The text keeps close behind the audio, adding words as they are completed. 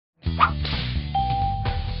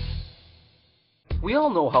We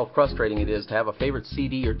all know how frustrating it is to have a favorite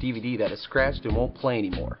CD or DVD that is scratched and won't play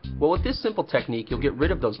anymore. Well, with this simple technique, you'll get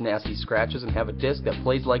rid of those nasty scratches and have a disc that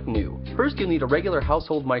plays like new. First, you'll need a regular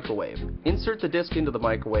household microwave. Insert the disc into the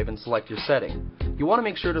microwave and select your setting. You want to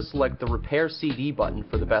make sure to select the Repair CD button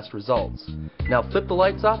for the best results. Now flip the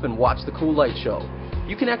lights off and watch the cool light show.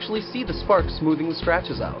 You can actually see the sparks smoothing the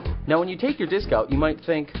scratches out. Now when you take your disc out, you might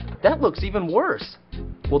think, that looks even worse.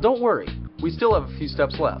 Well, don't worry, we still have a few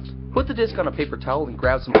steps left. Put the disc on a paper towel and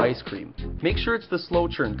grab some ice cream. Make sure it's the slow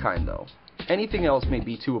churn kind though. Anything else may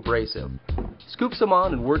be too abrasive. Scoop some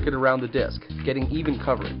on and work it around the disc, getting even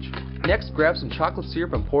coverage. Next, grab some chocolate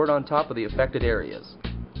syrup and pour it on top of the affected areas.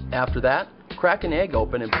 After that, crack an egg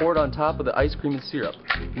open and pour it on top of the ice cream and syrup.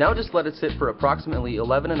 Now just let it sit for approximately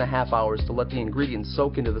 11.5 hours to let the ingredients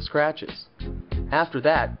soak into the scratches. After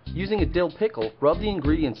that, using a dill pickle, rub the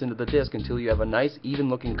ingredients into the disc until you have a nice even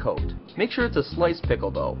looking coat. Make sure it's a sliced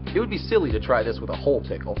pickle though. It would be silly to try this with a whole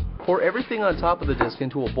pickle. Pour everything on top of the disc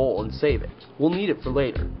into a bowl and save it. We'll need it for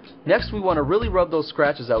later. Next, we want to really rub those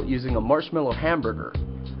scratches out using a marshmallow hamburger.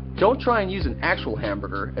 Don't try and use an actual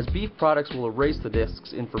hamburger, as beef products will erase the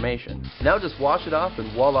disc's information. Now just wash it off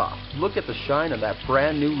and voila! Look at the shine of that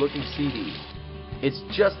brand new looking CD. It's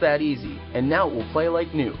just that easy, and now it will play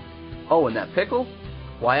like new. Oh, and that pickle?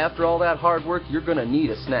 Why, after all that hard work, you're gonna need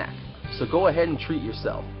a snack. So go ahead and treat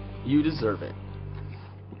yourself. You deserve it.